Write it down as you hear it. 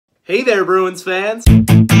Hey there, Bruins fans!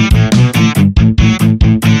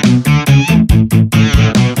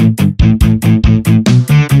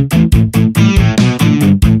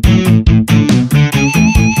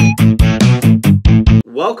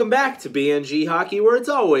 Welcome back to BNG Hockey, where it's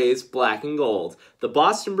always black and gold. The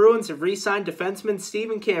Boston Bruins have re-signed defenseman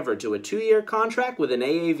Steven Kampfer to a 2-year contract with an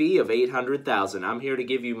AAV of $800,000. I'm here to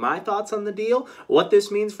give you my thoughts on the deal, what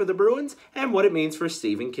this means for the Bruins, and what it means for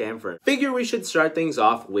Steven Kampfer. Figure we should start things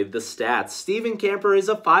off with the stats. Steven Kampfer is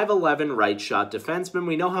a 5'11" right-shot defenseman.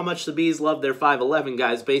 We know how much the Bees love their 5'11"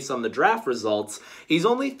 guys based on the draft results. He's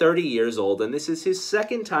only 30 years old, and this is his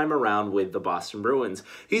second time around with the Boston Bruins.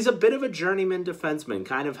 He's a bit of a journeyman defenseman,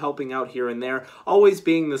 kind of helping out here and there, always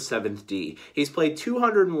being the 7th D. He's played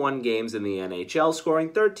 201 games in the NHL, scoring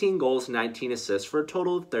 13 goals, 19 assists for a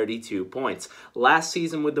total of 32 points. Last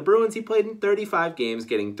season with the Bruins, he played in 35 games,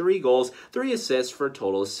 getting 3 goals, 3 assists for a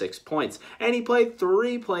total of 6 points. And he played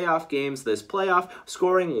 3 playoff games this playoff,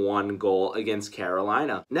 scoring 1 goal against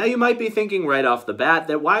Carolina. Now you might be thinking right off the bat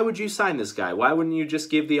that why would you sign this guy? Why wouldn't you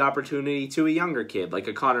just give the opportunity to a younger kid like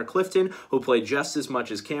a Connor Clifton, who played just as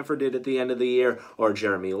much as Kampfer did at the end of the year, or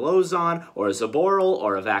Jeremy Lozon, or a Zaboral,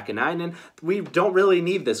 or a Vakanainen? We don't really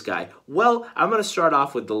need this guy. Well, I'm going to start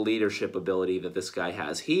off with the leadership ability that this guy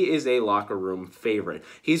has. He is a locker room favorite.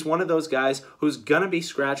 He's one of those guys who's going to be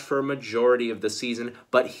scratched for a majority of the season,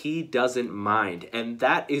 but he doesn't mind. And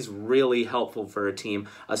that is really helpful for a team,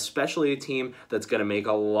 especially a team that's going to make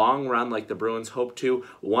a long run like the Bruins hope to.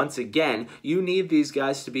 Once again, you need these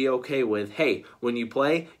guys to be okay with, hey, when you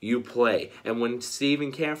play, you play. And when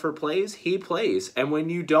Steven Kampfer plays, he plays. And when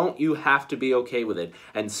you don't, you have to be okay with it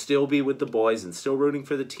and still be with the boys and still rooting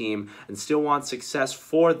for the team and still want success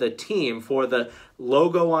for the team, for the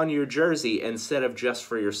logo on your jersey instead of just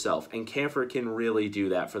for yourself. And Kampfer can really do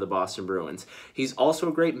that for the Boston Bruins. He's also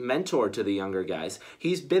a great mentor to the younger guys.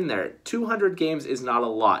 He's been there. 200 games is not a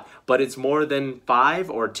lot, but it's more than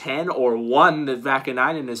 5 or 10 or 1 that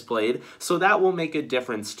Vakanainen has played, so that will make a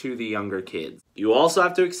difference to the younger kids. You also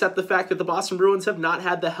have to accept the fact that the Boston Bruins have not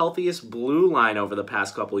had the healthiest blue line over the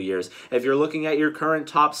past couple years. If you're looking at your current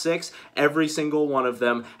top 6, every single one of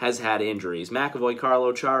them has had injuries. McAvoy,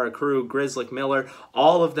 Carlo, Chara, Krug, Grzelcyk, Miller,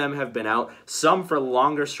 all of them have been out, some for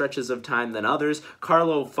longer stretches of time than others.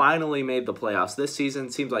 Carlo finally made the playoffs this season.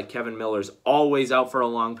 Seems like Kevan Miller's always out for a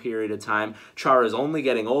long period of time. Chara's only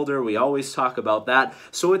getting older. We always talk about that.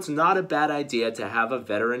 So it's not a bad idea to have a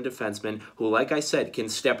veteran defenseman who, like I said, can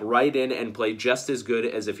step right in and play just as good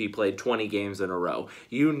as if he played 20 games in a row.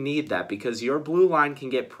 You need that because your blue line can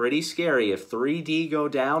get pretty scary if 3D go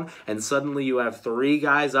down and suddenly you have 3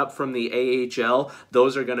 guys up from the AHL.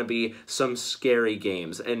 Those are going to be some scary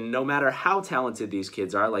games. And no matter how talented these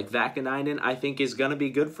kids are, like Vakanainen, I think is going to be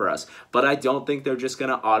good for us. But I don't think they're just going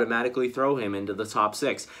to automatically throw him into the top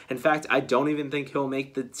 6. In fact, I don't even think he'll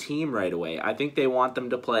make the team right away. I think they want them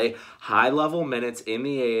to play high-level minutes in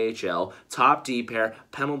the AHL, top D pair,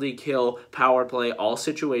 penalty kill, power play, all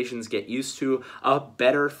situations, get used to a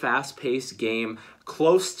better fast-paced game,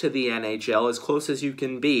 close to the NHL, as close as you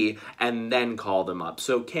can be, and then call them up.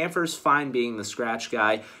 So Kampfer's fine being the scratch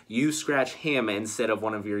guy. You scratch him instead of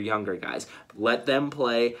one of your younger guys. Let them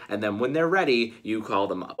play, and then when they're ready, you call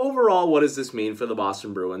them up. Overall, what does this mean for the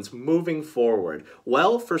Boston Bruins moving forward?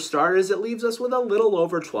 Well, for starters, it leaves us with a little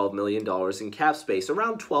over $12 million in cap space,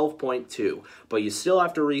 around 12.2. But you still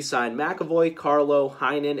have to re-sign McAvoy, Carlo,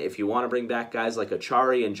 Heinen. If you want to bring back guys like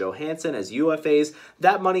Achari and Johansson as UFAs,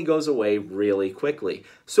 that money goes away really quickly.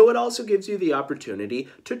 So it also gives you the opportunity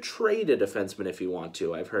to trade a defenseman if you want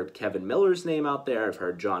to. I've heard Kevan Miller's name out there. I've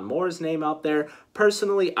heard John Moore's name out there.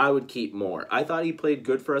 Personally, I would keep Moore. I thought he played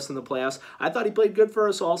good for us in the playoffs. I thought he played good for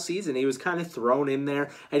us all season. He was kind of thrown in there,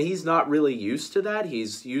 and he's not really used to that.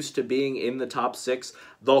 He's used to being in the top 6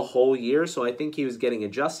 the whole year, so I think he was getting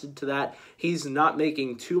adjusted to that. He's not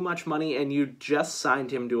making too much money, and you just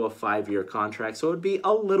signed him to a 5-year contract, so it would be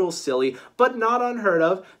a little silly, but not unheard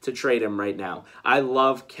of, to trade him right now. I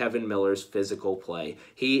love Kevan Miller's physical play.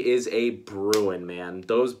 He is a Bruin, man.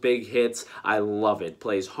 Those big hits, I love it.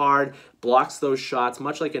 Plays hard, blocks those shots,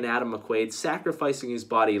 much like an Adam McQuaid, sacrificing his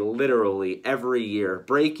body literally every year,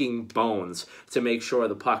 breaking bones to make sure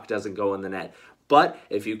the puck doesn't go in the net. But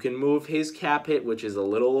if you can move his cap hit, which is a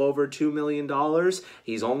little over $2 million,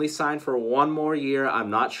 he's only signed for 1 more year. I'm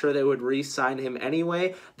not sure they would re-sign him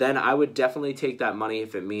anyway. Then I would definitely take that money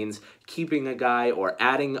if it means keeping a guy or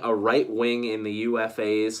adding a right wing in the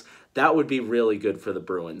UFAs. that would be really good for the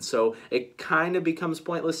Bruins. So it kind of becomes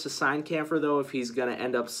pointless to sign Kampfer, though, if he's going to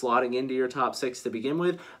end up slotting into your top 6 to begin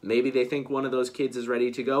with. Maybe they think one of those kids is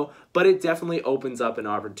ready to go, but it definitely opens up an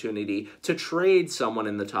opportunity to trade someone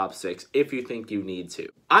in the top 6 if you think you need to.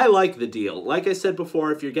 I like the deal. Like I said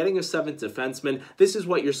before, if you're getting a 7th defenseman, this is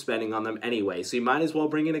what you're spending on them anyway, so you might as well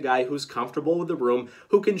bring in a guy who's comfortable with the room,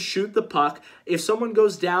 who can shoot the puck. If someone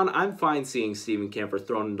goes down, I'm fine seeing Steven Kampfer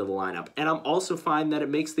thrown into the lineup, and I'm also fine that it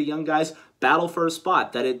makes the young guys battle for a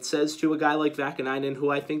spot, that it says to a guy like Vakanainen, who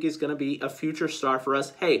I think is going to be a future star for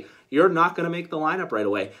us, hey, you're not going to make the lineup right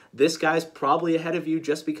away. This guy's probably ahead of you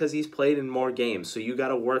just because he's played in more games, so you got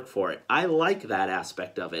to work for it. I like that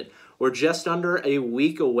aspect of it. We're just under a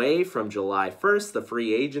week away from July 1st. The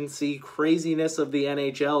free agency craziness of the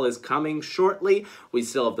NHL is coming shortly. We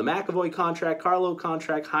still have the McAvoy contract, Carlo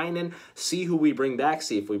contract, Heinen. See who we bring back,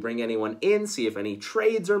 see if we bring anyone in, see if any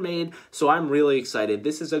trades are made. So I'm really excited.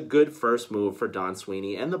 This is a good first move for Don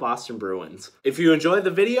Sweeney and the Boston Bruins. If you enjoyed the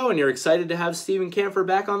video and you're excited to have Steven Kampfer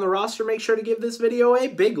back on the roster, make sure to give this video a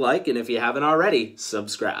big like, and if you haven't already,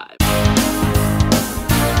 subscribe.